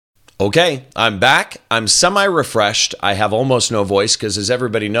Okay, I'm back. I'm semi-refreshed. I have almost no voice because, as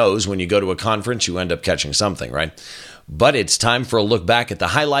everybody knows, when you go to a conference, you end up catching something, right? But it's time for a look back at the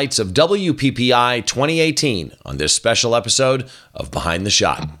highlights of WPPI 2018 on this special episode of Behind the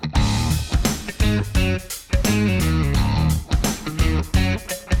Shot.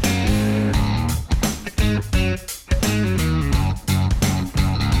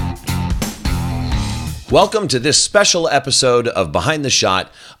 Welcome to this special episode of Behind the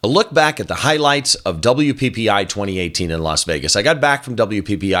Shot, a look back at the highlights of WPPI 2018 in Las Vegas. I got back from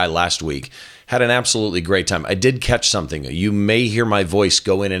WPPI last week, had an absolutely great time. I did catch something. You may hear my voice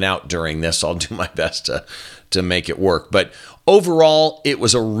go in and out during this. I'll do my best to make it work. But overall, it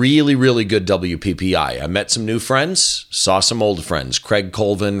was a really, really good WPPI. I met some new friends, saw some old friends. Craig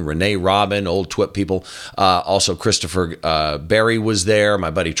Colvin, Renee Robin, old TWIP people. Also, Christopher Berry was there.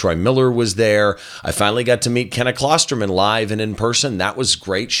 My buddy Troy Miller was there. I finally got to meet Kenna Klosterman live and in person. That was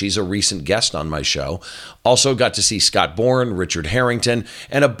great. She's a recent guest on my show. Also got to see Scott Bourne, Richard Harrington,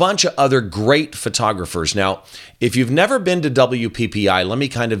 and a bunch of other great photographers. Now, if you've never been to WPPI, let me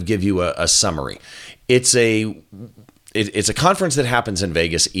kind of give you a summary. It's a conference that happens in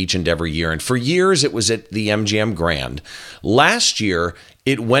Vegas each and every year. And for years, it was at the MGM Grand. Last year,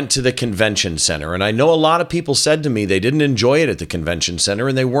 it went to the convention center. And I know a lot of people said to me they didn't enjoy it at the convention center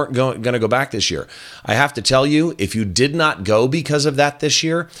and they weren't going to go back this year. I have to tell you, if you did not go because of that this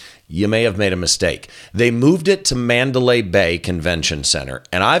year, you may have made a mistake. They moved it to Mandalay Bay Convention Center.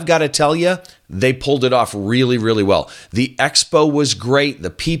 And I've got to tell you, they pulled it off really, really well. The expo was great. The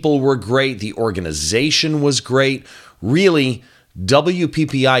people were great. The organization was great. Really,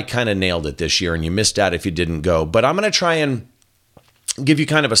 WPPI kind of nailed it this year, and you missed out if you didn't go. But I'm going to try and give you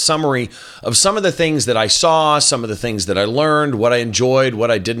kind of a summary of some of the things that I saw, some of the things that I learned, what I enjoyed, what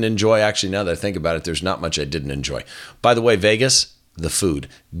I didn't enjoy. Actually, now that I think about it, there's not much I didn't enjoy. By the way, Vegas, the food.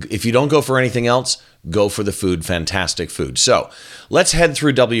 If you don't go for anything else, go for the food. Fantastic food. So let's head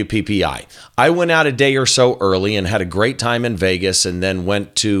through WPPI. I went out a day or so early and had a great time in Vegas and then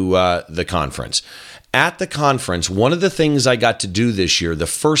went to the conference. At the conference, one of the things I got to do this year, the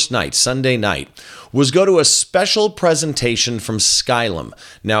first night, Sunday night, was go to a special presentation from Skylum.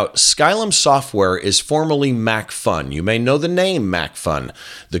 Now, Skylum software is formerly MacFun. You may know the name MacFun.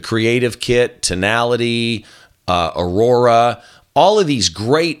 The Creative Kit, Tonality, Aurora, all of these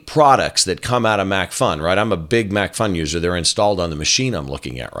great products that come out of MacFun, right? I'm a big MacFun user. They're installed on the machine I'm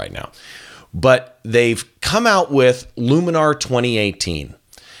looking at right now. But they've come out with Luminar 2018.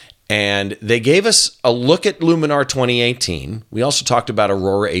 And they gave us a look at Luminar 2018. We also talked about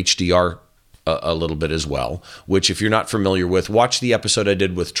Aurora HDR a little bit as well, which if you're not familiar with, watch the episode I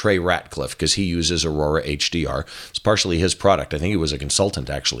did with Trey Ratcliffe because he uses Aurora HDR. It's partially his product. I think he was a consultant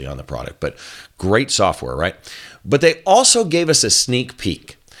actually on the product, but great software, right? But they also gave us a sneak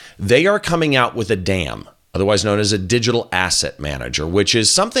peek. They are coming out with a DAM, otherwise known as a digital asset manager, which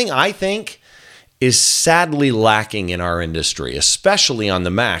is something I think is sadly lacking in our industry, especially on the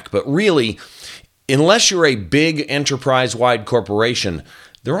Mac. But really, unless you're a big enterprise-wide corporation,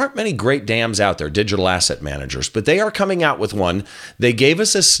 there aren't many great DAMs out there, digital asset managers, but they are coming out with one. They gave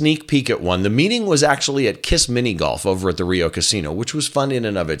us a sneak peek at one. The meeting was actually at Kiss Mini Golf over at the Rio Casino, which was fun in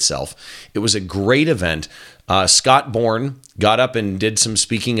and of itself. It was a great event. Scott Bourne got up and did some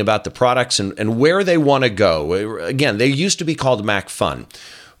speaking about the products and where they want to go. Again, they used to be called MacFun.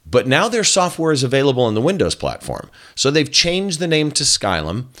 But now their software is available on the Windows platform. So they've changed the name to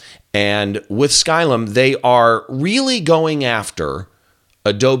Skylum. And with Skylum, they are really going after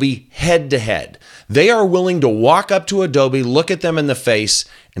Adobe head to head. They are willing to walk up to Adobe, look at them in the face,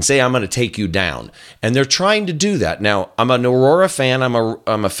 and say, I'm going to take you down. And they're trying to do that. Now, I'm an Aurora fan.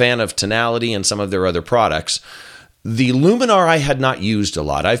 I'm a fan of Tonality and some of their other products. The Luminar I had not used a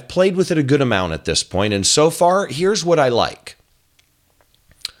lot. I've played with it a good amount at this point. And so far, here's what I like.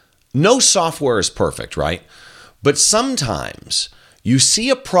 No software is perfect, right? But sometimes you see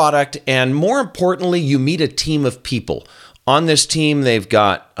a product and more importantly, you meet a team of people. On this team, they've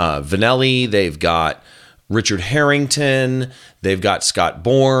got Vanelli, they've got Richard Harrington, they've got Scott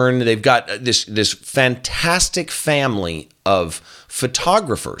Bourne, they've got this fantastic family of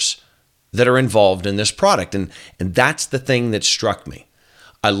photographers that are involved in this product. And that's the thing that struck me.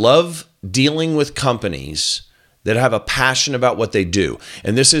 I love dealing with companies that have a passion about what they do.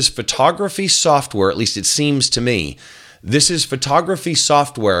 And this is photography software, at least it seems to me. This is photography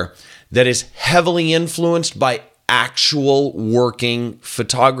software that is heavily influenced by actual working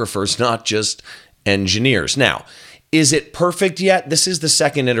photographers, not just engineers. Now, is it perfect yet? This is the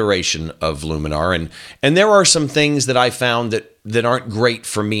second iteration of Luminar, and there are some things that I found that aren't great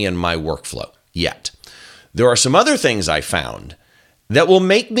for me in my workflow yet. There are some other things I found that will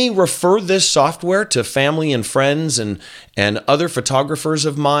make me refer this software to family and friends and other photographers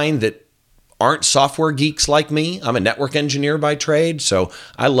of mine that aren't software geeks like me. I'm a network engineer by trade, so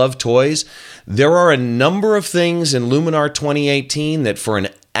I love toys. There are a number of things in Luminar 2018 that for an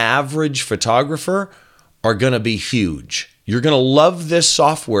average photographer are going to be huge. You're going to love this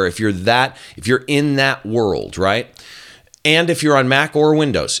software if you're in that world, right? And if you're on Mac or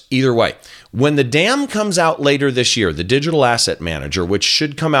Windows, either way. When the DAM comes out later this year, the Digital Asset Manager, which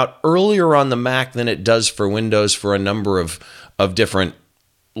should come out earlier on the Mac than it does for Windows for a number of different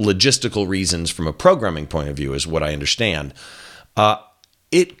logistical reasons from a programming point of view, is what I understand,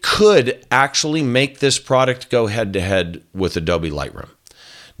 it could actually make this product go head-to-head with Adobe Lightroom.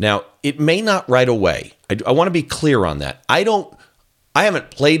 Now, it may not right away. I want to be clear on that. I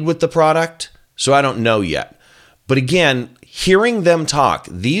haven't played with the product, so I don't know yet. But again, hearing them talk,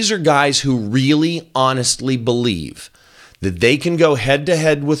 these are guys who really honestly believe that they can go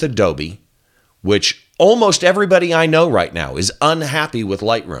head-to-head with Adobe, which almost everybody I know right now is unhappy with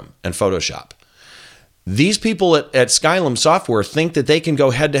Lightroom and Photoshop. These people at Skylum Software think that they can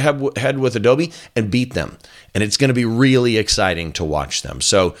go head-to-head with Adobe and beat them. And it's going to be really exciting to watch them.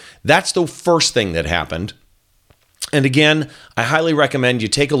 So that's the first thing that happened. And again, I highly recommend you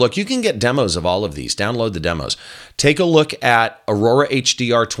take a look. You can get demos of all of these. Download the demos. Take a look at Aurora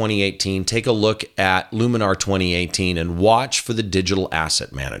HDR 2018. Take a look at Luminar 2018 and watch for the Digital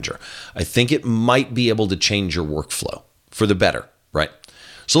Asset Manager. I think it might be able to change your workflow for the better, right?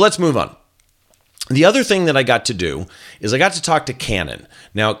 So let's move on. The other thing that I got to do is I got to talk to Canon.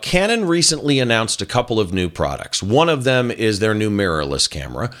 Now, Canon recently announced a couple of new products. One of them is their new mirrorless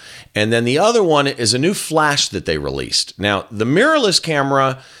camera, and then the other one is a new flash that they released. Now, the mirrorless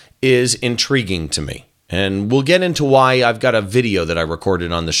camera is intriguing to me, and we'll get into why. I've got a video that I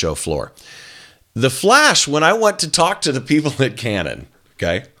recorded on the show floor. The flash, when I went to talk to the people at Canon,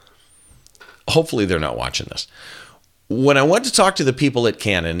 okay, hopefully they're not watching this. When I went to talk to the people at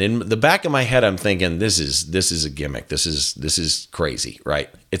Canon, in the back of my head, I'm thinking, this is a gimmick. This is crazy, right?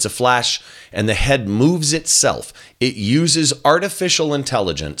 It's a flash, and the head moves itself. It uses artificial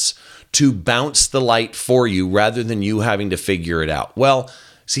intelligence to bounce the light for you rather than you having to figure it out. Well,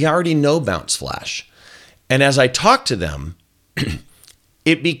 see, I already know bounce flash. And as I talked to them,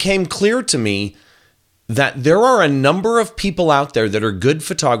 it became clear to me that there are a number of people out there that are good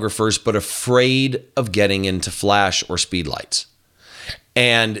photographers but afraid of getting into flash or speedlights.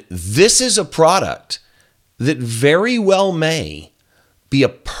 And this is a product that very well may be a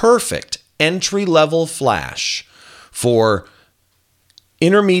perfect entry-level flash for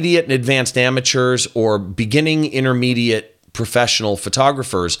intermediate and advanced amateurs or beginning intermediate professional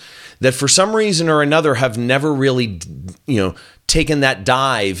photographers that for some reason or another have never really, taken that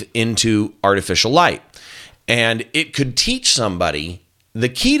dive into artificial light. And it could teach somebody. The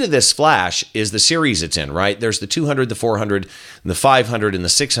key to this flash is the series it's in, right? There's the 200, the 400, and the 500, and the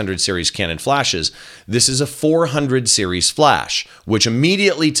 600 series Canon flashes. This is a 400 series flash, which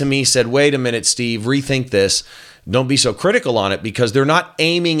immediately to me said, wait a minute, Steve, rethink this. Don't be so critical on it because they're not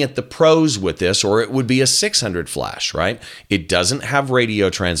aiming at the pros with this, or it would be a 600 flash, right? It doesn't have radio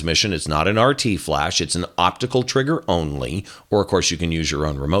transmission. It's not an RT flash. It's an optical trigger only, or of course you can use your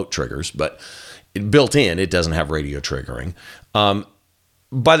own remote triggers, but built in, it doesn't have radio triggering.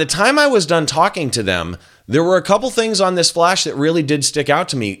 By the time I was done talking to them, there were a couple things on this flash that really did stick out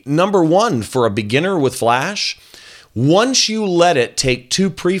to me. Number one, for a beginner with flash, once you let it take 2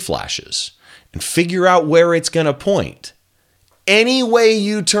 pre-flashes and figure out where it's going to point, any way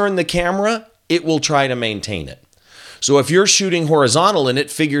you turn the camera, it will try to maintain it. So if you're shooting horizontal and it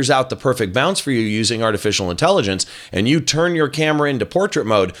figures out the perfect bounce for you using artificial intelligence and you turn your camera into portrait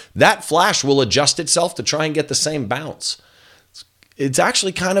mode, that flash will adjust itself to try and get the same bounce. It's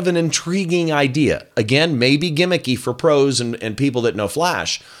actually kind of an intriguing idea. Again, maybe gimmicky for pros and people that know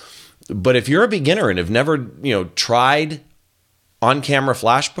flash. But if you're a beginner and have never, tried on-camera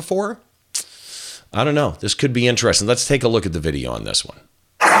flash before, I don't know. This could be interesting. Let's take a look at the video on this one.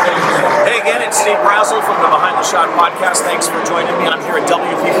 Hey again, it's Steve Brazel from the Behind the Shot podcast. Thanks for joining me. I'm here at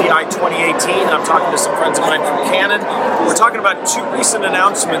WPPI 2018. I'm talking to some friends of mine from Canon. We're talking about 2 recent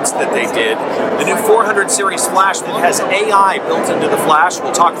announcements that they did. The new 400 series flash that has AI built into the flash.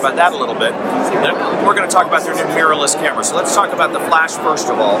 We'll talk about that a little bit. Then we're going to talk about their new mirrorless camera. So let's talk about the flash first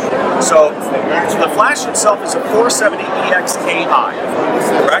of all. So the flash itself is a 470EX AI,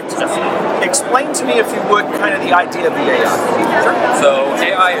 correct? Explain to me, if you would, kind of the idea of the AI. Sure. So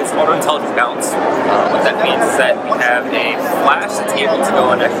AI is auto intelligent bounce. What That means that we have a flash that's able to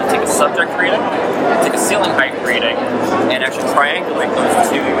go and actually take a subject reading, take a ceiling height reading, and actually triangulate those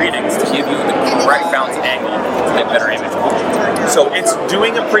two readings to give you the correct bounce angle to get better image quality. So it's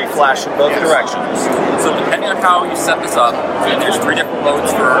doing a pre-flash in both directions. So depending on how you set this up, and there's 3 different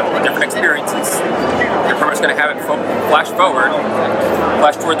modes for different experiences. You're pretty much going to have it flash forward,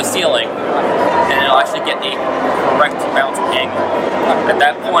 flash toward the ceiling, and it'll actually get a correct bounce angle. At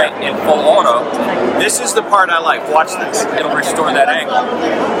that point, in full auto, this is the part I like. Watch this. It'll restore that angle.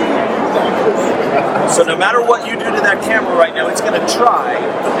 So no matter what you do to that camera right now, it's going to try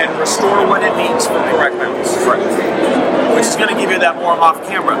and restore what it needs for correct bounce. Correct. Which is going to give you that more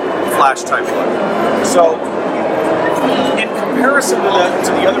off-camera flash type look. So in comparison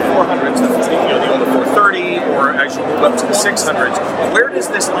to the other 400s, the other 430, or as you move up to the 600s, where does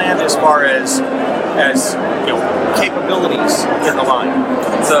this land as far as capabilities in the line?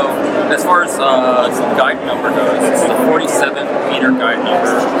 So as far as guide number goes, it's a 47-meter guide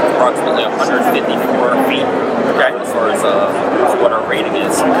number, approximately 154 feet. Okay. As far as what our rating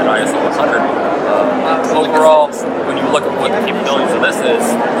is at ISO 100. Overall, when you look at what the capabilities of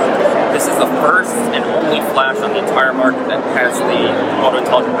this is the first and only flash on the entire market that has the auto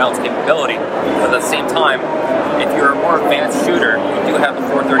intelligent bounce capability. But at the same time, if you're a more advanced shooter, you do have the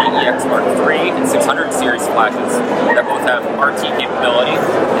 430EX Mark III and 600 series flashes that both have RT capability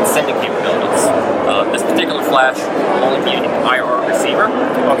and sending capabilities. This particular flash will only be an IR receiver.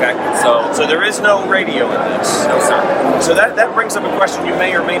 Okay. So there is no radio in this. No, sir. So that brings up a question you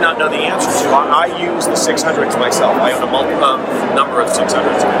may or may not know the answer to. I use the 600s myself. I own a number of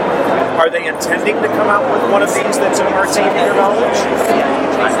 600s. Are they intending to come out with one of these that's an RT to your knowledge?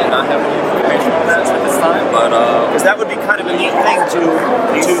 I do not have any information on that at this time, but because that would be kind of a neat thing to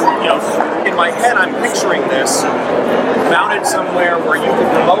in my head I'm picturing this mounted somewhere where you can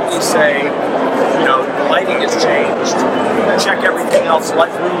remotely say, the lighting has changed, check everything else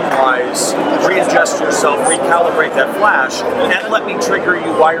room-wise, readjust yourself, recalibrate that flash, and let me trigger you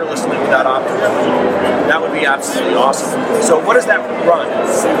wirelessly with that option. That would be absolutely awesome. So what does that run?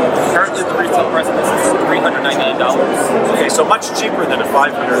 Currently the retail price of this is $399. Okay, so much cheaper than a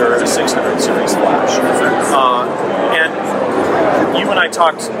 500 or a 600 series flash. And you and I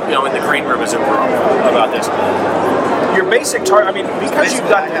talked, in the green room as it were, about this. Your basic target, because you've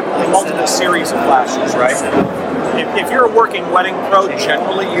got multiple series of flashes, right? If you're a working wedding pro,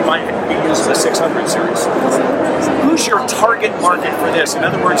 generally you might be using the 600 series. Who's your target market for this? In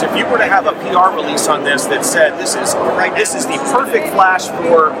other words, if you were to have a PR release on this that said this is the perfect flash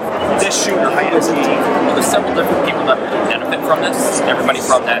for this shooter, who would it be? Well, there's several different people that benefit from this. Everybody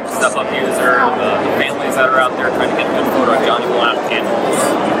from that step-up user, the families that are out there trying to get a good photo of Johnny Blunt candles.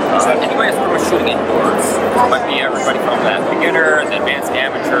 Anybody that's pretty much shooting indoors. It might be everybody from that beginner, the advanced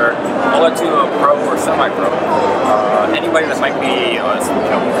amateur, all the way to a pro or semi-pro. Anybody that might be,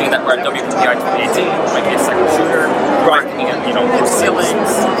 doing that right WPPI 2018, might be a second shooter, working in, ceilings.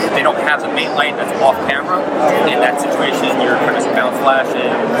 They don't have the main light that's off camera. In that situation, you're pretty much bounce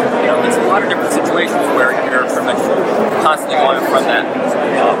flashing. It's a lot of different situations where you're pretty much constantly going from that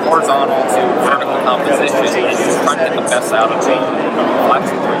horizontal to vertical composition and just trying to get the best out of the flash.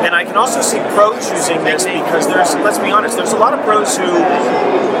 And I can also see pros using this because let's be honest, there's a lot of pros who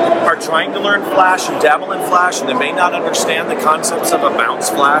are trying to learn flash and dabble in flash, and they may not understand the concepts of a bounce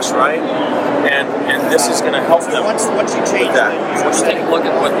flash, right? And this is going to help them. Once you change that, once you take a look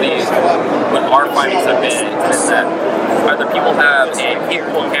at what our findings have been, is that either people have a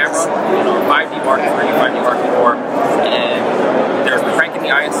capable camera, 5D Mark III, 5D Mark IV, and they're cranking the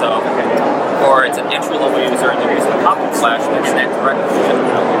ISO, or it's an entry-level user and they're using a pop-up flash and they're getting that direct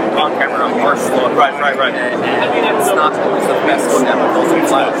on camera harsh look. Right. And it's not always the best look ever built in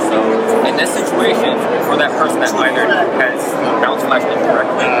flash. So in this situation, for that person that either has bounce flash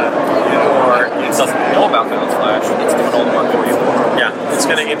incorrectly or doesn't know about bounce flash, it's doing all the work for you. Yeah, it's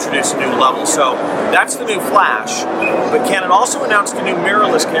going to introduce a new level. So that's the new flash. But Canon also announced a new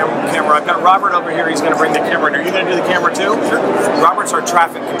mirrorless camera. I've got Robert over here. He's going to bring the camera in. Are you going to do the camera too? Sure. Robert's our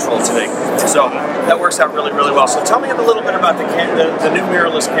traffic control today. So that works out really, really well. So tell me a little bit about the new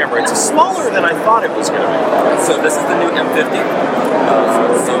mirrorless camera. It's smaller than I thought it was going to be. So this is the new M50.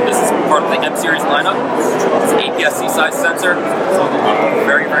 So this is part of the M series lineup. It's an APS-C size sensor.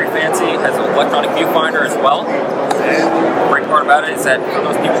 Very, very fancy. It has an electronic viewfinder as well. The great part about it is that for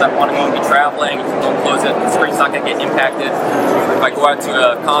those people that want to go and be traveling, don't close it, the screen's not going to get impacted. If I go out to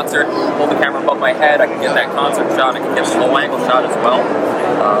a concert, hold the camera above my head, I can get that concert shot. I can get a low angle shot as well.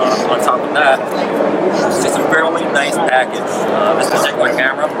 On top of that, it's just a fairly nice package. This particular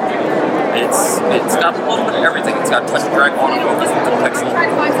camera, it's got a little bit of everything. It's got touch and drag autofocus with the pixel.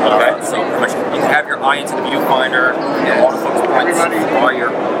 So pretty much you can have your tie into the viewfinder, autofocus points while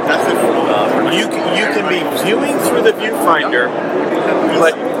you're You can be viewing through the viewfinder,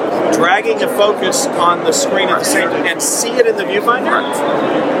 but dragging a focus on the screen at the same time and see it in the viewfinder? Correct.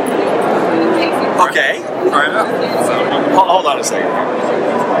 Okay. Try it out. So, Hold on a second.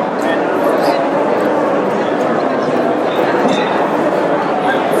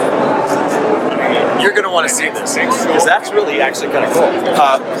 You're going to want to see this because that's really actually kind of cool.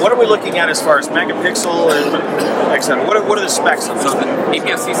 What are we looking at as far as megapixel and etc.? What are the specs of this? so the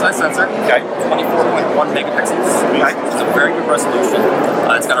APS-C size sensor, Okay. 24.1 megapixels. Okay. It's a very good resolution.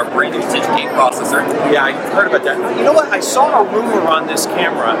 It's got a brand new Digit 8 processor. Yeah, I heard about that. You know what? I saw a rumor on this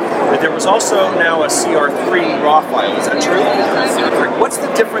camera that there was also now a CR3 RAW file. Is that true? What's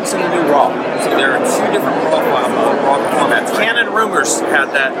the difference in the new RAW? So there are two different RAW formats. Canon Rumors had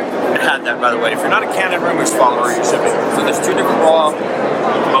that, by the way. If you're not a Canon Rumors follower, you should be. So there's two different RAW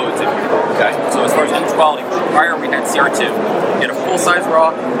modes, if you will. Okay. So as far as image quality, prior we had CR2. You had a full-size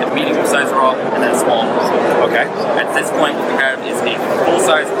RAW, a medium-size RAW, and then a small RAW. Okay. At this point, what we have is a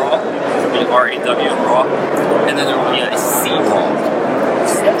full-size RAW, the RAW RAW, and then there will be a C RAW.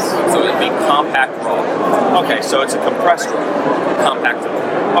 So it would be compact RAW. Okay, so it's a compressed RAW. Compact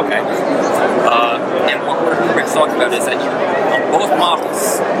RAW. Okay. And what we're going to talk about is that on both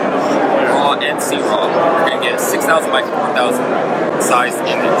models, RAW and C RAW, we're going to get a 6,000 by 4,000 size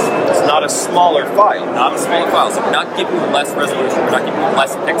image. It's not a smaller file. Not a smaller file, so we're not giving you less resolution, we're not giving you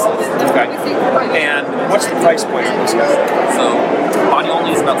less pixels. Okay. And what's the price point for this guy? So body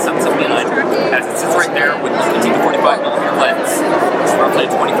only is about $779. As it sits right there with the 15 to 45 millimeter lens, it's roughly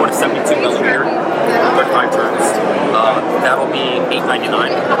 24 to 72 millimeter. 35 turns. That'll be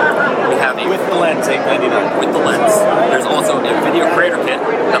 $899. We have a With the lens, $899. with the lens. There's also a video creator kit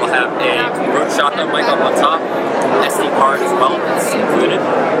that'll have a Rode shotgun mic up on top, SD card as well, it's included.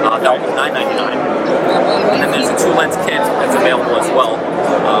 That'll be $999. And then there's a two lens kit that's available as well,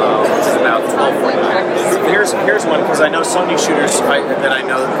 which is about $1249. Here's one, because I know Sony shooters that I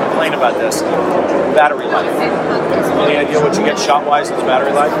know complain about this. Battery life. Any idea what you get shot-wise in the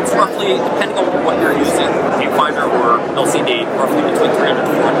battery life? It's roughly, depending on what you're using, viewfinder or LCD, roughly between 300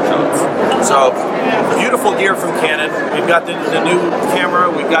 to 400 shots. So, beautiful gear from Canon. We've got the new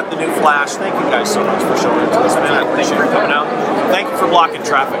camera. We've got the new flash. Thank you guys so much for showing it to us, man. I appreciate you coming out. Thank you for blocking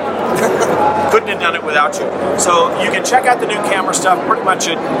traffic. Couldn't have done it without you. So, you can check out the new camera stuff pretty much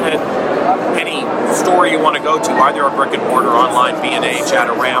at any store you want to go to, either a brick and mortar, online, B&H,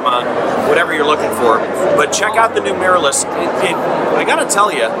 Adorama, whatever you're looking for. But check out the new mirrorless. I got to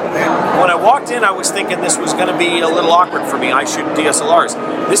tell you, when I walked in, I was thinking this was going to be a little awkward for me. I shoot DSLRs.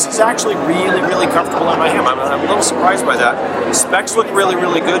 This is actually really, really comfortable in my hand. I'm a little surprised by that. The specs look really,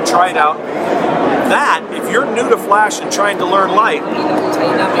 really good. Try it out. That, if you're new to flash and trying to learn light,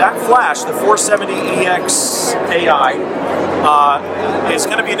 that flash, the 470EX AI, is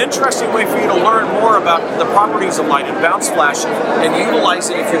going to be an interesting way for you to learn more about the properties of light and bounce flash and utilize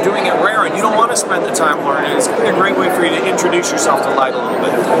it if you're doing it rare and you don't want to spend the time learning. It's going to be a great way for you to introduce yourself to light a little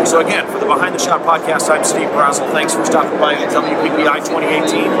bit. So again, for the Behind the Shot podcast, I'm Steve Brazel. Thanks for stopping by at WPPI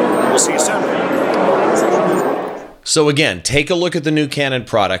 2018. We'll see you soon. So again, take a look at the new Canon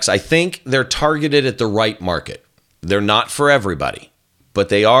products. I think they're targeted at the right market. They're not for everybody, but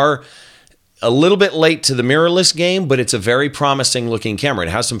they are a little bit late to the mirrorless game, but it's a very promising looking camera.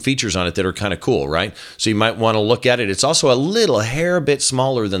 It has some features on it that are kind of cool, right? So you might want to look at it. It's also a little hair bit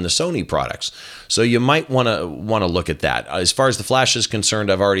smaller than the Sony products. So you might want to look at that. As far as the flash is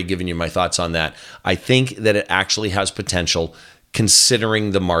concerned, I've already given you my thoughts on that. I think that it actually has potential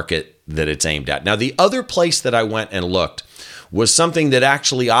considering the market that it's aimed at. Now, the other place that I went and looked was something that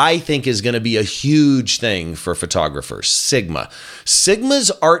actually I think is going to be a huge thing for photographers, Sigma.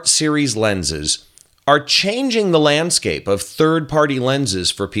 Sigma's Art Series lenses are changing the landscape of third-party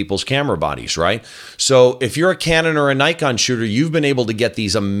lenses for people's camera bodies, right? So if you're a Canon or a Nikon shooter, you've been able to get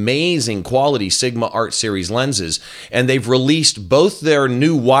these amazing quality Sigma Art Series lenses, and they've released both their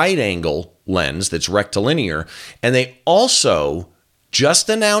new wide-angle lens that's rectilinear, and they also just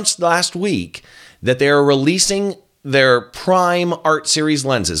announced last week that they are releasing their Prime Art Series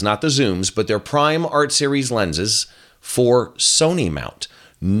lenses, not the zooms, but their Prime Art Series lenses for Sony mount.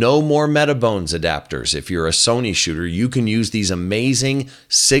 No more Metabones adapters. If you're a Sony shooter, you can use these amazing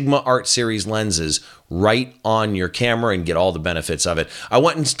Sigma Art Series lenses right on your camera and get all the benefits of it. I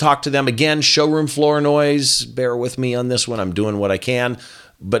went and talked to them again, showroom floor noise. Bear with me on this one. I'm doing what I can.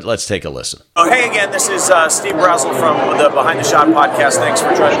 But let's take a listen. Oh, hey again, this is Steve Brazel from the Behind the Shot podcast. Thanks for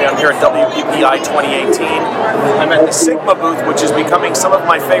joining me. I'm here at WPPI 2018. I'm at the Sigma booth, which is becoming some of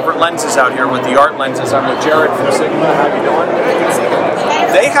my favorite lenses out here with the art lenses. I'm with Jared from Sigma. How you doing?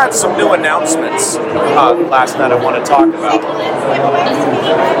 They had some new announcements last night I want to talk about.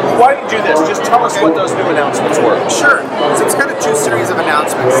 Why don't you do this? Just tell us what those new announcements were. Sure. So it's kind of two series of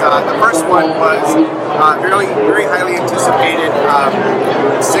announcements. The first one was very highly anticipated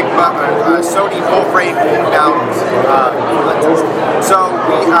Sigma Sony full frame mount lenses. So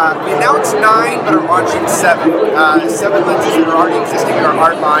we announced 9, but are launching 7. 7 lenses that are already existing in our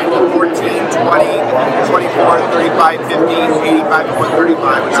art line: 14, 20, 24, 35, 50, 85, and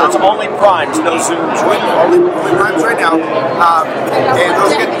 135. So it's only primes, no zooms. Only primes right now. And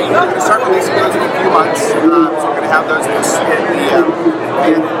those we're going to start releasing those in a few months. So we're going to have those in the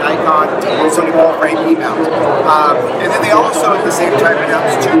Canon, Nikon, Sony full frame E-mount. And then they also at the same time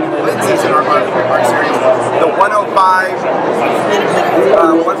announced 2 new lenses in our series: the 105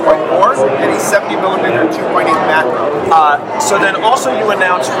 1.4 and a 70mm 2.8 macro. So then also you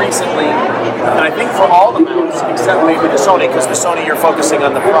announced recently, and I think for all the mounts, except maybe the Sony, because the Sony you're focusing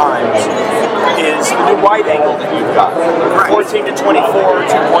on the primes, is the new wide angle that you've got. Right. 14 to 24,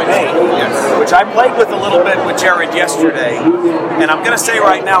 2.8. Yes. Which I played with a little bit with Jared yesterday. And I'm going to say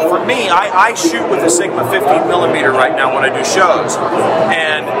right now, for me, I shoot with a Sigma 15mm right now when I do shows.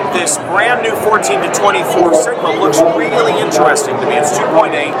 And this brand new 14 to 24 Sigma looks really interesting to me. It's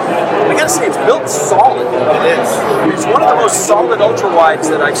 2.8. I got to say, it's built solid. It is. It's one of the most solid ultra-wides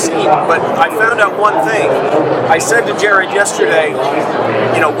that I've seen, but I found out one thing. I said to Jared yesterday,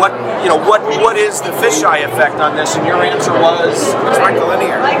 what is the fisheye effect on this? And your answer was? It's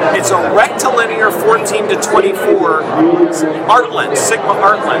rectilinear. It's a rectilinear 14 to 24 art lens, Sigma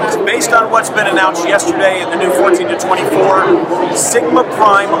art lens. Based on what's been announced yesterday in the new 14 to 24, Sigma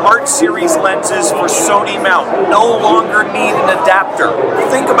Prime Art Series lenses for Sony mount no longer need an adapter.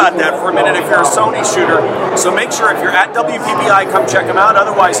 Think about that for a minute if you're a Sony shooter. So make sure if you're at WPPI, come check them out.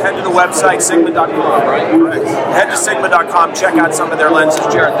 Otherwise, head to the website, sigma.com, right? Correct. Head to sigma.com, check out some of their lenses.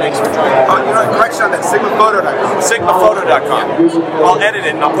 Jared, thanks for joining. Correction on that, sigmaphoto.com. Sigmaphoto.com. I'll edit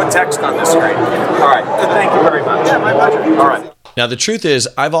it and I'll put text on the screen. All right. Thank you very much. Yeah, my pleasure. All right. Now, the truth is,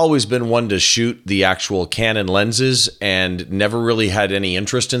 I've always been one to shoot the actual Canon lenses and never really had any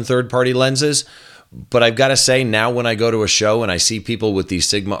interest in third-party lenses. But I've got to say, now when I go to a show and I see people with these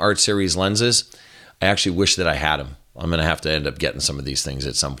Sigma Art Series lenses, I actually wish that I had them. I'm going to have to end up getting some of these things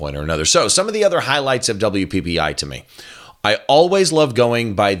at some point or another. So, some of the other highlights of WPPI to me. I always love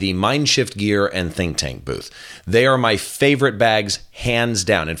going by the Mindshift Gear and Think Tank booth. They are my favorite bags, hands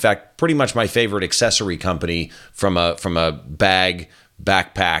down. In fact, pretty much my favorite accessory company from a bag,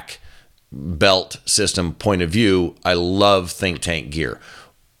 backpack, belt system point of view. I love Think Tank gear.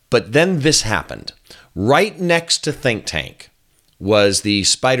 But then this happened. Right next to Think Tank was the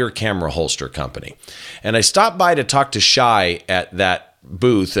Spider Camera Holster Company. And I stopped by to talk to Shai at that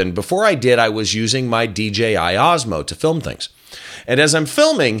booth, and before I did, I was using my DJI Osmo to film things. And as I'm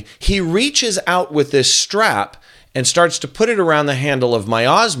filming, he reaches out with this strap and starts to put it around the handle of my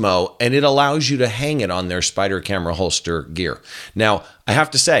Osmo, and it allows you to hang it on their Spider Camera Holster gear. Now, I have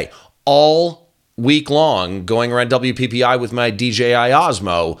to say, all week long, going around WPPI with my DJI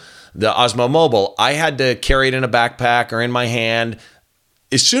Osmo, the Osmo Mobile, I had to carry it in a backpack or in my hand.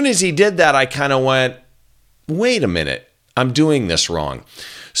 As soon as he did that, I kind of went, wait a minute. I'm doing this wrong.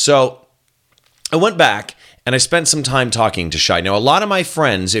 So I went back and I spent some time talking to Shai. Now, a lot of my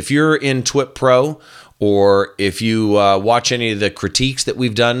friends, if you're in TWIP Pro or if you watch any of the critiques that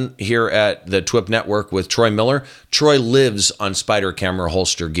we've done here at the TWIP Network with Troy Miller, Troy lives on Spider Camera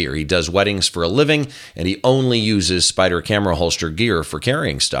Holster gear. He does weddings for a living, and he only uses Spider Camera Holster gear for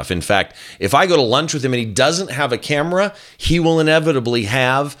carrying stuff. In fact, if I go to lunch with him and he doesn't have a camera, he will inevitably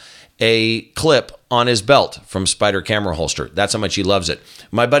have a clip on his belt from Spider Camera Holster. That's how much he loves it.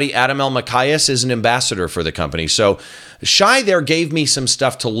 My buddy Adam L. Macias is an ambassador for the company. So Shai there gave me some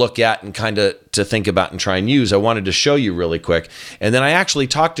stuff to look at and kind of to think about and try and use. I wanted to show you really quick. And then I actually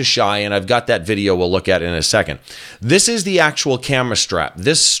talked to Shai, and I've got that video we'll look at in a second. This is the actual camera strap.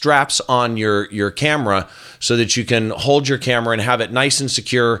 This straps on your camera so that you can hold your camera and have it nice and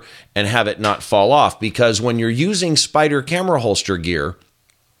secure and have it not fall off. Because when you're using Spider Camera Holster gear,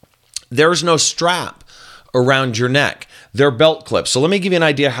 there's no strap around your neck. They're belt clips. So let me give you an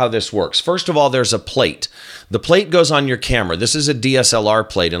idea how this works. First of all, there's a plate. The plate goes on your camera. This is a DSLR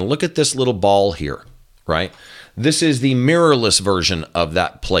plate. And look at this little ball here, right? This is the mirrorless version of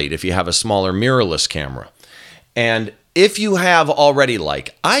that plate if you have a smaller mirrorless camera. And if you have already,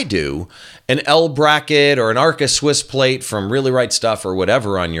 like I do, an L bracket or an Arca Swiss plate from Really Right Stuff or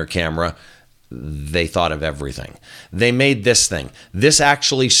whatever on your camera, they thought of everything. They made this thing. This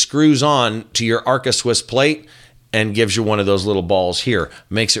actually screws on to your Arca Swiss plate and gives you one of those little balls here.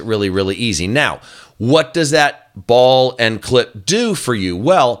 Makes it really, really easy. Now, What does that ball and clip do for you?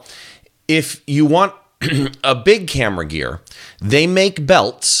 Well, if you want a big camera gear, they make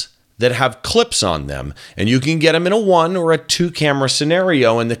belts that have clips on them, and you can get them in a 1 or a 2 camera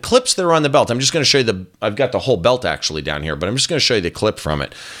scenario. And the clips that are on the belt, I'm just going to show you I've got the whole belt actually down here, but I'm just going to show you the clip from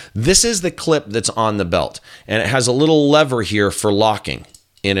it. This is the clip that's on the belt, and it has a little lever here for locking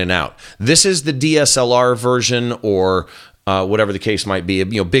in and out. This is the DSLR version, or whatever the case might be,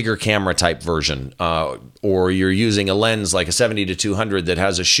 bigger camera type version, or you're using a lens like a 70-200 that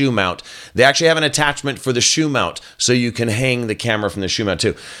has a shoe mount. They actually have an attachment for the shoe mount, so you can hang the camera from the shoe mount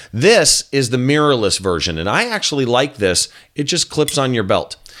too. This is the mirrorless version, and I actually like this. It just clips on your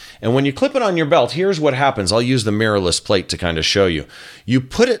belt. And when you clip it on your belt, here's what happens. I'll use the mirrorless plate to kind of show you. You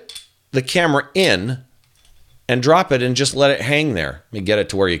put the camera in and drop it and just let it hang there. Let me get it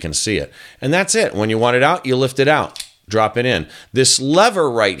to where you can see it. And that's it. When you want it out, you lift it out. Drop it in. This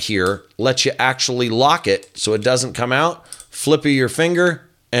lever right here lets you actually lock it so it doesn't come out. Flip of your finger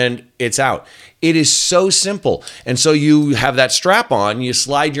and it's out. It is so simple. And so you have that strap on, you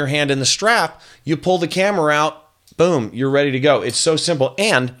slide your hand in the strap, you pull the camera out, boom, you're ready to go. It's so simple.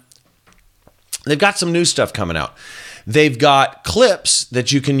 And they've got some new stuff coming out. They've got clips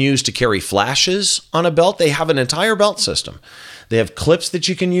that you can use to carry flashes on a belt. They have an entire belt system. They have clips that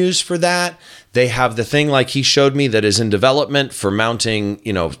you can use for that. They have the thing like he showed me that is in development for mounting,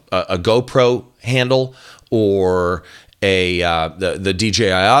 a GoPro handle, or the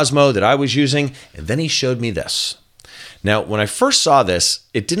DJI Osmo that I was using. And then he showed me this. Now, when I first saw this,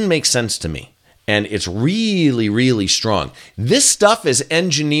 it didn't make sense to me. And it's really, really strong. This stuff is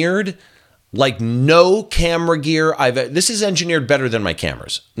engineered like no camera gear this is engineered better than my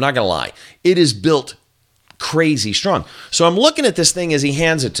cameras. I'm not going to lie. It is built crazy strong. So I'm looking at this thing as he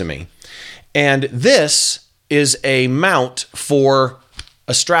hands it to me. And this is a mount for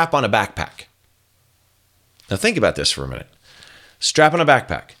a strap on a backpack. Now think about this for a minute. Strap on a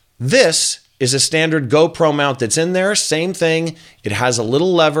backpack. This is a standard GoPro mount that's in there. Same thing. It has a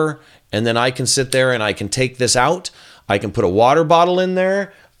little lever, and then I can sit there and I can take this out. I can put a water bottle in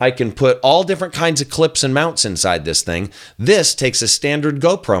there. I can put all different kinds of clips and mounts inside this thing. This takes a standard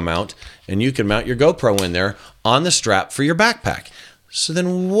GoPro mount, and you can mount your GoPro in there on the strap for your backpack. So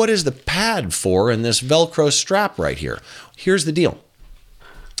then what is the pad for in this Velcro strap right here? Here's the deal.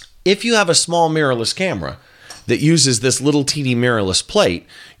 If you have a small mirrorless camera that uses this little teeny mirrorless plate,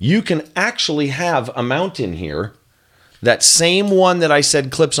 you can actually have a mount in here, that same one that I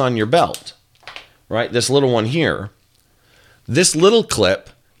said clips on your belt, right? This little one here. This little clip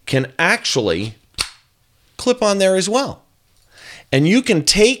can actually clip on there as well. And you can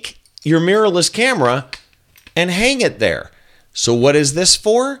take your mirrorless camera and hang it there. So what is this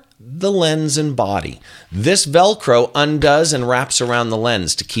for? The lens and body. This Velcro undoes and wraps around the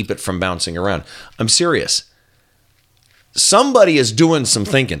lens to keep it from bouncing around. I'm serious. Somebody is doing some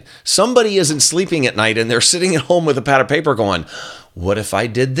thinking. Somebody isn't sleeping at night and they're sitting at home with a pad of paper going, what if I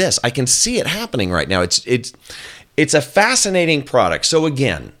did this? I can see it happening right now. It's a fascinating product. So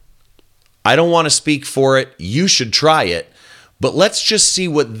again, I don't want to speak for it. You should try it. But let's just see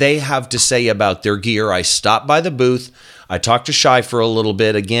what they have to say about their gear. I stopped by the booth. I talked to Shai for a little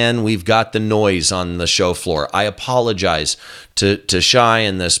bit. Again, we've got the noise on the show floor. I apologize to Shai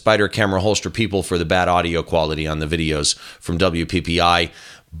and the Spider Camera Holster people for the bad audio quality on the videos from WPPI,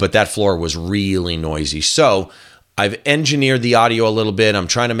 but that floor was really noisy. So I've engineered the audio a little bit. I'm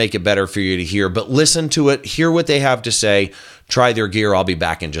trying to make it better for you to hear, but listen to it, hear what they have to say, try their gear. I'll be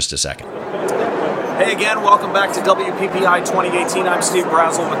back in just a second. Hey again, welcome back to WPPI 2018. I'm Steve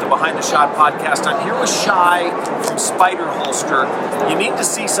Brazel with the Behind the Shot podcast. I'm here with Shai from Spider Holster. You need to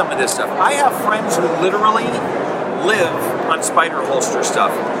see some of this stuff. I have friends who literally live on Spider Holster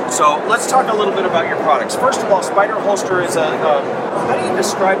stuff. So let's talk a little bit about your products. First of all, Spider Holster is how do you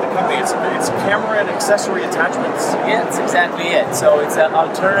describe the company? It's camera and accessory attachments? Yeah, that's exactly it. So it's an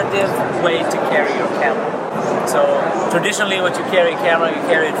alternative way to carry your camera. So traditionally when you carry a camera, you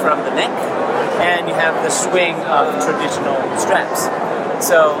carry it from the neck, and you have the swing of traditional straps.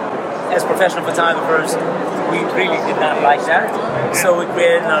 So as professional photographers, we really did not like that. So we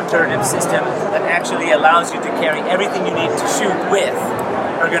created an alternative system that actually allows you to carry everything you need to shoot with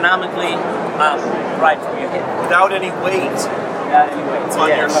ergonomically right from your hip. Without any weight on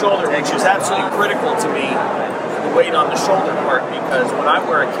your shoulder, which is absolutely critical to me, the weight on the shoulder part, because when I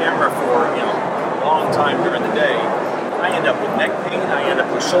wear a camera for a long time during the day, I end up with neck pain, I end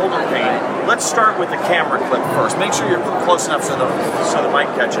up with shoulder pain. Let's start with the camera clip first. Make sure you're close enough so the mic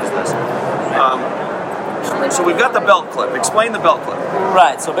catches this. So we've got the belt clip. Explain the belt clip.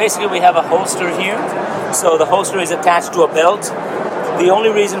 Right, so basically we have a holster here. So the holster is attached to a belt. The only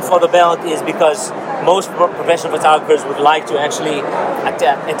reason for the belt is because most professional photographers would like to actually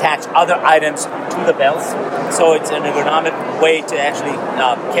attach other items to the belts. So it's an ergonomic way to actually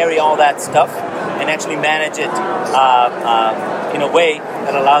carry all that stuff and actually manage it in a way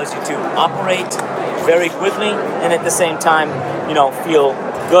that allows you to operate very quickly and at the same time, feel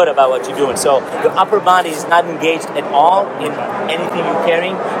good about what you're doing. So your upper body is not engaged at all in anything you're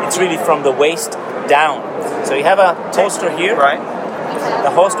carrying. It's really from the waist down. So you have a holster here. Right.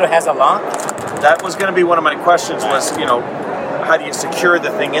 The holster has a lock. That was going to be one of my questions was, how do you secure the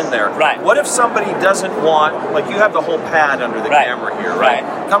thing in there? Right. What if somebody doesn't want, like you have the whole pad under the camera here, right?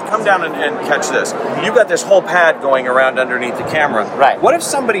 Come down and catch this. You've got this whole pad going around underneath the camera. Right. What if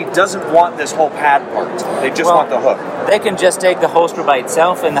somebody doesn't want this whole pad part? They just want the hook. They can just take the holster by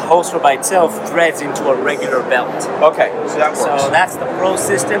itself, and the holster by itself threads into a regular belt. Okay, so that works. So that's the Pro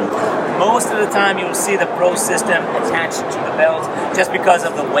system. Most of the time you'll see the Pro system attached to the belt just because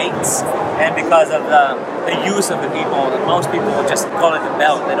of the weights and because of the use of the people. Most people will just call it the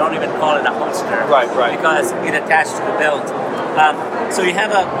belt. They don't even call it a holster. Right. Because it attached to the belt. So you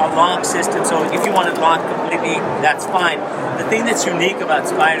have a lock system. So if you want it locked completely, that's fine. The thing that's unique about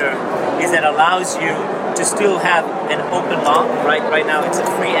Spyder is that it allows you to still have an open lock. Right now it's a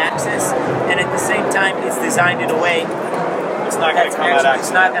free access, and at the same time it's designed in a way It's not going to come out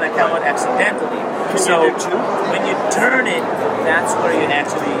it's not going to come out accidentally. So you do two? when you turn it, that's where you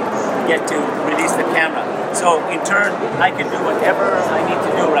actually get to release the camera. So in turn, I can do whatever I need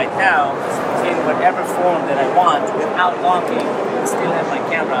to do right now in whatever form that I want without locking and still have my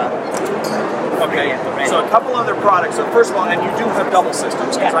camera. Okay, so a couple other products. So first of all, and you do have double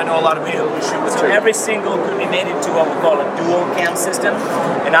systems, because I know a lot of people who shoot with So two. every single could be made into what we call a dual cam system.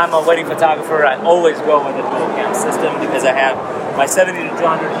 And I'm a wedding photographer. I always go with a dual cam system because I have my 70 to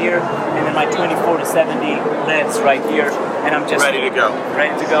 200 here, and then my 24 to 70 lens right here, and I'm just Ready to go.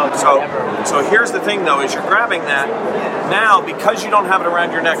 Ready to go. So here's the thing, though, is you're grabbing that. Now, because you don't have it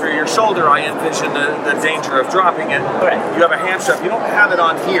around your neck or your shoulder, I envision the danger of dropping it. Correct. You have a hand strap. You don't have it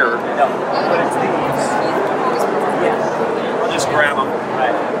on here. No, but it's these. Yeah. I'll just grab them.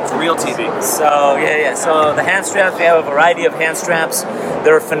 Right. It's real TV. So So the hand straps, we have a variety of hand straps.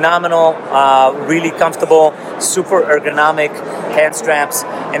 They're phenomenal, really comfortable, super ergonomic hand straps,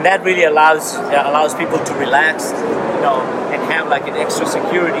 and that really allows people to relax, and have like an extra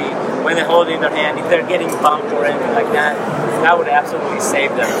security when they hold it in their hand. If they're getting bumped or anything like that would absolutely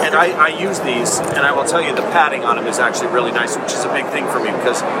save them. And I use these, and I will tell you the padding on them is actually really nice, which is a big thing for me,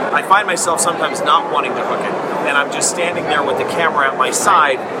 because I find myself sometimes not wanting to hook it, and I'm just standing there with the camera at my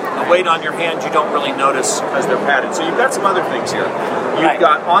side. The weight on your hand you don't really notice as they're padded. So you've got some other things here. You've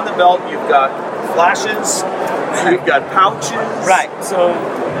got on the belt, you've got flashes, you've got pouches. Right, so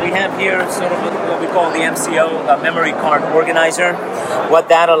we have here sort of what we call the MCO, a memory card organizer. What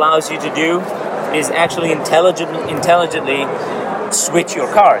that allows you to do is actually intelligently switch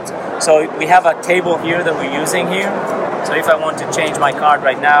your cards. So we have a table here that we're using here. So if I want to change my card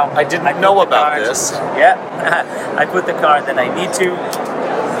right now, I didn't know about this. Yeah, I put the card that I need to.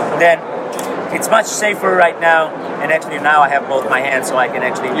 Then it's much safer right now, and actually now I have both my hands, so I can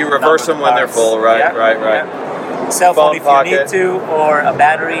actually... You reverse them when they're full, right, yeah, right. Yeah. Cell phone if you need to, or a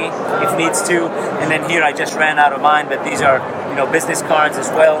battery if needs to, and then here I just ran out of mine, but these are business cards as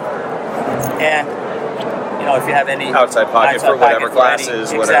well, and if you have any outside pocket for whatever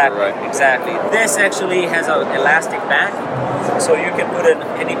glasses, whatever, right? Exactly. This actually has an elastic back, so you can put it in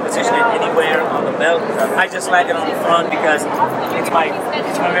any position, anywhere on the belt. I just like it on the front because it's my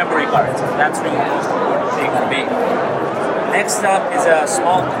memory card. So that's really the most important thing for me. Next up is a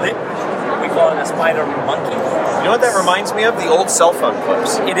small clip. We call it a Spyder Monkey. You know what that reminds me of? The old cell phone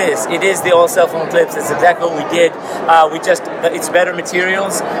clips. It is the old cell phone clips. It's exactly what we did. It's better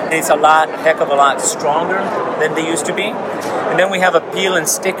materials, and it's heck of a lot stronger than they used to be. And then we have a peel and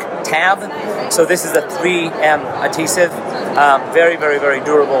stick tab. So this is a 3M adhesive. Very, very, very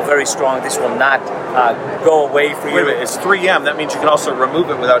durable, very strong. This will not go away for you. Wait a minute, it's 3M. That means you can also remove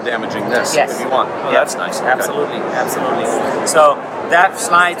it without damaging this if you want. Oh, that's nice. Absolutely, absolutely. So that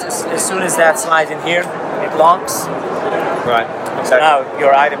slides, as soon as that slides in here, it locks. Right. So now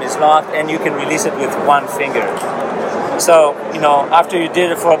your item is locked, and you can release it with one finger. So, after you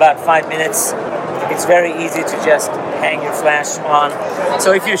did it for about 5 minutes, it's very easy to just hang your flash on.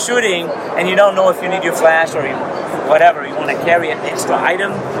 So if you're shooting and you don't know if you need your flash or whatever, you want to carry an extra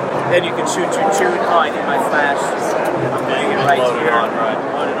item, then you can shoot. Oh, I need my flash. I'm doing it right here.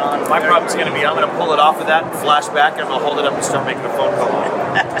 Load it on. My problem's going to be I'm going to pull it off of that and flash back, and I'm going to hold it up and start making a phone call on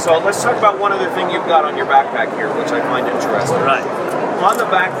it. So let's talk about one other thing you've got on your backpack here, which I find interesting. Right. On the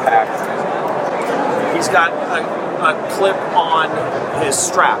backpack, he's got a clip on his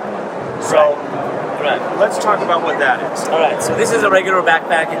strap. So Right. Let's talk about what that is. All right, so this is a regular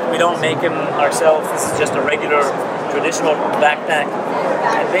backpack. We don't make them ourselves. This is just a regular, traditional backpack.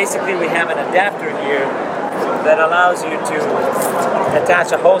 And basically we have an adapter here that allows you to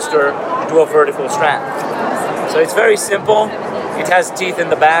attach a holster to a vertical strap. So it's very simple. It has teeth in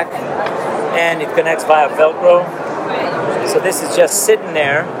the back, and it connects via Velcro. So this is just sitting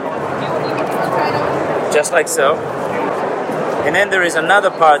there, just like so. And then there is another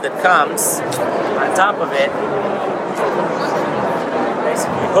part that comes on top of it.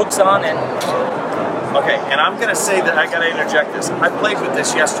 Basically hooks on it. Okay, and I'm going to say that I got to interject this. I played with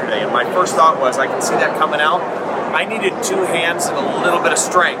this yesterday, and my first thought was I can see that coming out. I needed two hands and a little bit of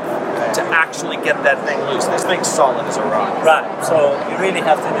strength to actually get that thing loose. This thing's solid as a rock. Right, so you really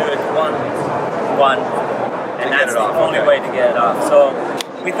have to do it one, and that's the only way to get it off. So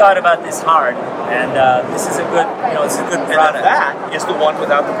we thought about this hard, and this is a good, it's a good product. And that is the one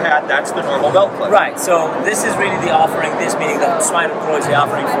without the pad. That's the normal belt clip. Right. So this is really the offering. This meaning the Spider Pro is the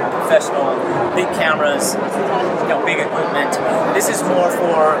offering for professional, big cameras, big equipment. This is more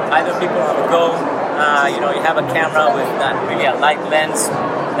for either people on the go. You have a camera with really a light lens.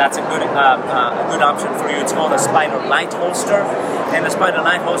 That's a good option for you. It's called a Spider Light holster, and the Spider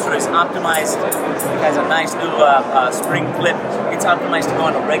Light holster is optimized. It has a nice little spring clip. It's optimized to go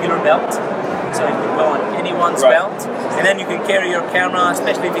on a regular belt, so it can go on anyone's belt, and then you can carry your camera,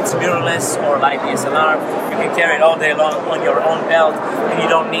 especially if it's mirrorless or light DSLR. You can carry it all day long on your own belt, and you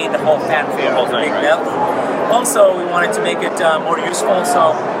don't need the whole fanfare of the big belt. Also, we wanted to make it more useful,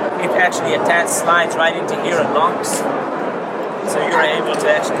 so it actually slides right into here and locks. So you're able to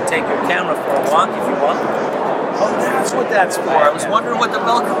actually take your camera for a walk if you want. Oh, that's what that's for. I was wondering what the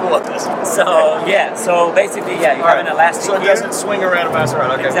Velcro was. So basically, you have an elastic so it here. doesn't swing around and bounce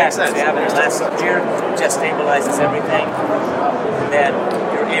around. Okay, exactly. makes sense. So you have an elastic here, it just stabilizes everything. And then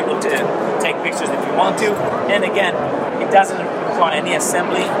you're able to take pictures if you want to. And again, it doesn't require any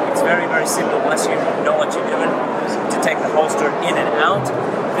assembly. It's very, very simple once you know what you're doing to take the holster in and out.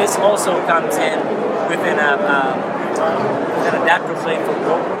 This also comes in within an adapter plate for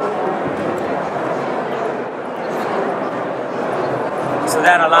GoPro. So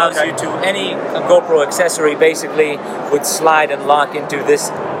that allows you to, any GoPro accessory basically would slide and lock into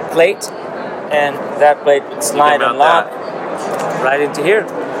this plate, and that plate would slide and lock right into here.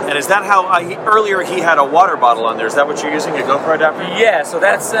 And is that how, earlier he had a water bottle on there, is that what you're using, a GoPro adapter? Yeah, so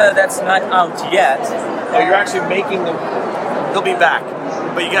that's not out yet. Oh, you're actually making them, he'll be back.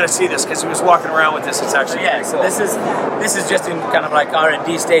 But you got to see this because he was walking around with this. It's actually so this is just in kind of like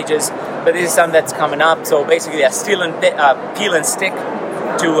R&D stages, but this is something that's coming up. So basically, a peel and stick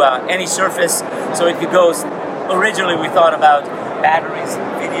to any surface. So if it goes, originally we thought about batteries,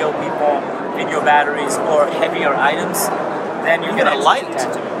 video batteries, or heavier items. Then you get a light.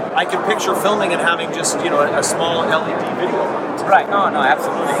 I can picture filming and having just a small LED video light. Right. No,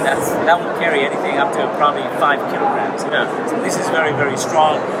 absolutely. That won't carry anything up to probably 5 kilograms. Yeah. So this is very, very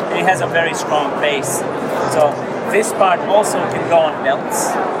strong. And it has a very strong base. So this part also can go on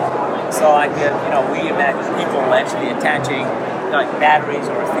belts. So we imagine people actually attaching like batteries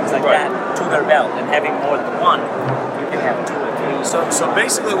or things like that to their belt, and having more than one, you can have 2 or 3. So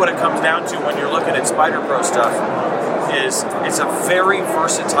basically, what it comes down to when you're looking at Spider Pro stuff is it's a very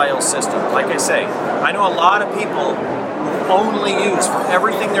versatile system. Like I say, I know a lot of people who only use, for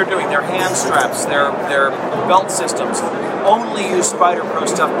everything they're doing, their hand straps, their belt systems, only use Spider Pro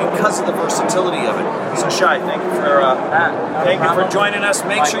stuff because of the versatility of it. So Shai, thank you for joining us.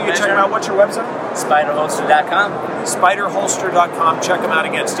 Make sure you check them out. What's your website? SpiderHolster.com. SpiderHolster.com. Check them out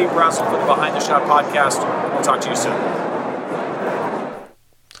again. Steve Brazel for the Behind the Shot podcast. We'll talk to you soon.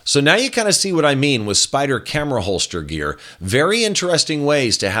 So now you kind of see what I mean with Spider camera holster gear. Very interesting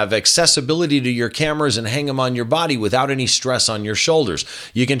ways to have accessibility to your cameras and hang them on your body without any stress on your shoulders.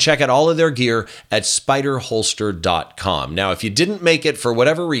 You can check out all of their gear at spiderholster.com. Now, if you didn't make it for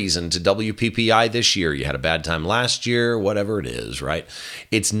whatever reason to WPPI this year, you had a bad time last year, whatever it is, right?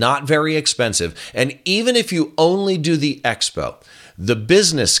 It's not very expensive. And even if you only do the expo, the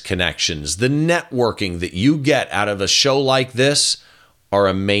business connections, the networking that you get out of a show like this are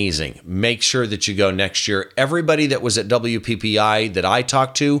amazing. Make sure that you go next year. Everybody that was at WPPI that I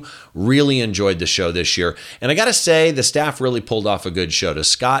talked to really enjoyed the show this year. And I got to say, the staff really pulled off a good show. To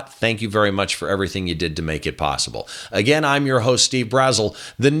Scott, thank you very much for everything you did to make it possible. Again, I'm your host, Steve Brazel.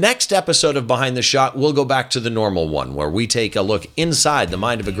 The next episode of Behind the Shot, we'll go back to the normal one, where we take a look inside the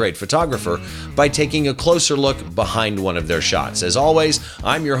mind of a great photographer by taking a closer look behind one of their shots. As always,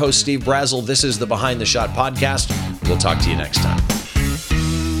 I'm your host, Steve Brazel. This is the Behind the Shot podcast. We'll talk to you next time.